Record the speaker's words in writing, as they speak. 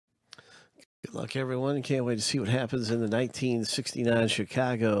Good luck, everyone. Can't wait to see what happens in the 1969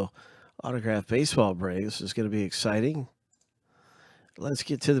 Chicago autograph baseball break. This is going to be exciting. Let's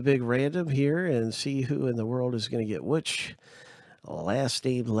get to the big random here and see who in the world is going to get which last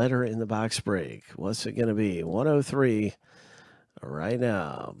name letter in the box break. What's it going to be? 103 right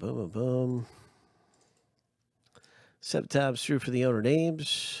now. Boom, boom, boom. 7 times through for the owner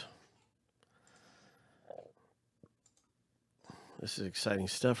names. This is exciting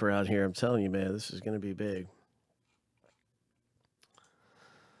stuff around here. I'm telling you, man, this is going to be big.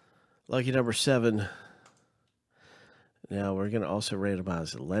 Lucky number 7. Now we're going to also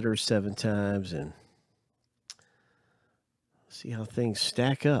randomize the letters 7 times and see how things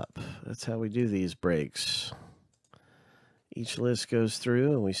stack up. That's how we do these breaks. Each list goes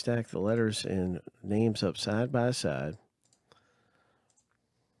through and we stack the letters and names up side by side.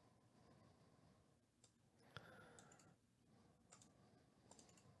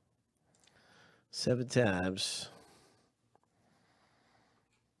 Seven times.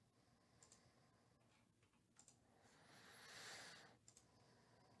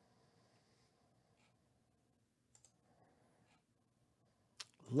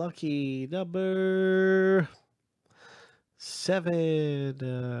 Lucky number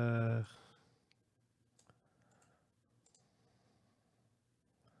 7.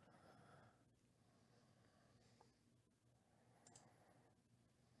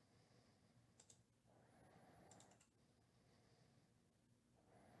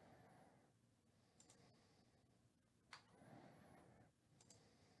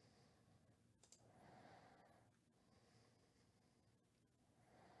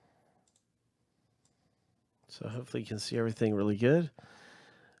 So hopefully you can see everything really good.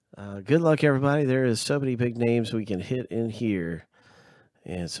 Good luck, everybody. There is so many big names we can hit in here.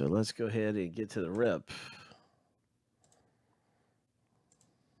 And so let's go ahead and get to the rip.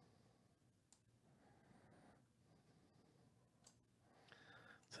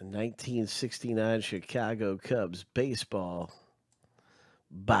 It's a 1969 Chicago Cubs baseball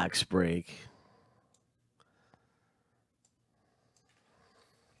box break.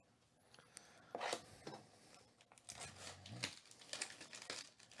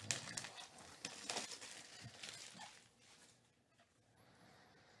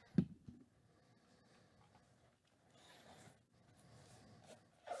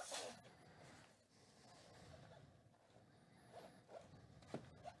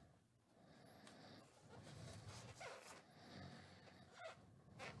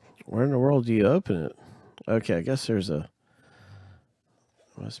 Where in the world do you open it? Okay, I guess there's a...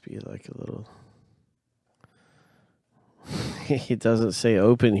 Must be like a little... It doesn't say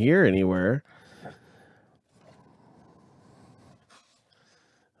open here anywhere.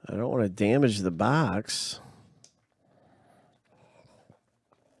 I don't want to damage the box.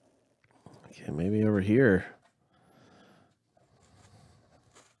 Okay, maybe over here.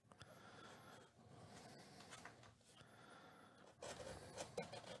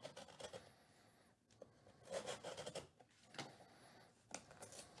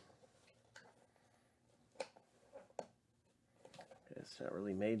 It's not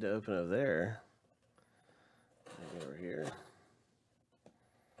really made to open over there. Maybe over here.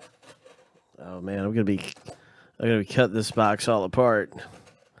 Oh man, I'm gonna be cutting this box all apart.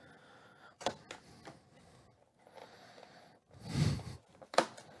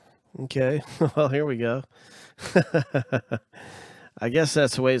 Okay, well here we go. I guess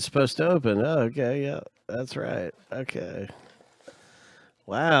that's the way it's supposed to open. Oh, okay, yeah, that's right. Okay.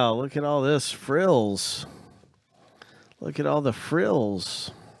 Wow, look at all this frills. Look at all the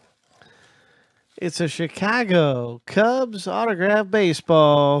frills. It's a Chicago Cubs autograph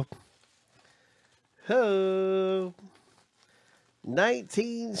baseball. Ho!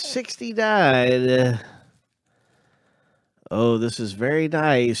 1969. Oh, this is very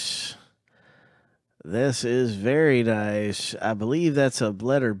nice. This is very nice. I believe that's a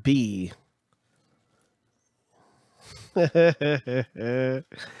letter B. I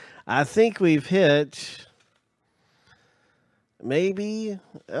think we've hit maybe.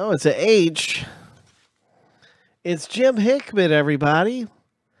 Oh, it's an H. It's Jim Hickman, everybody.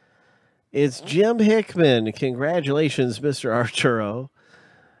 It's Jim Hickman. Congratulations, Mr. Arturo.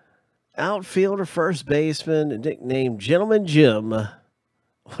 Outfielder, first baseman, nicknamed Gentleman Jim.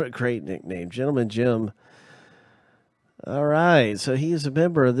 What a great nickname, Gentleman Jim. All right, so he is a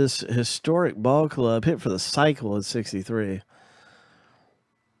member of this historic ball club, hit for the cycle in 63.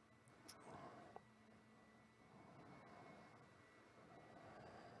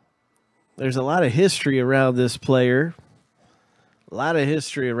 There's a lot of history around this player. A lot of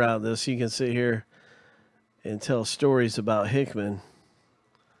history around this. You can sit here and tell stories about Hickman.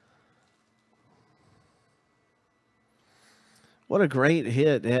 What a great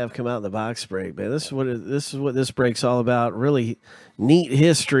hit to have come out in the box break, man. This is what this break's all about. Really neat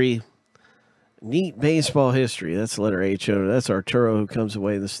history, neat baseball history. That's the letter H. That's Arturo who comes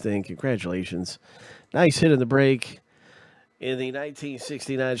away with this thing. Congratulations. Nice hit in the break in the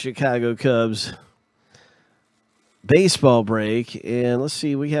 1969 Chicago Cubs baseball break. And let's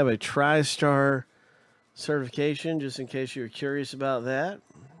see, we have a Tristar certification, just in case you were curious about that.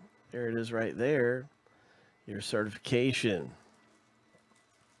 There it is right there. Your certification.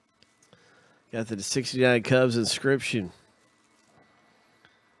 Got the 69 Cubs inscription.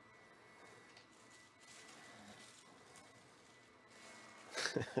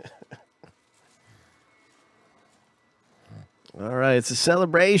 All right, it's a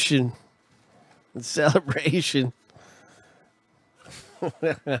celebration. It's a celebration. All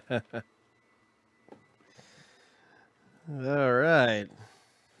right.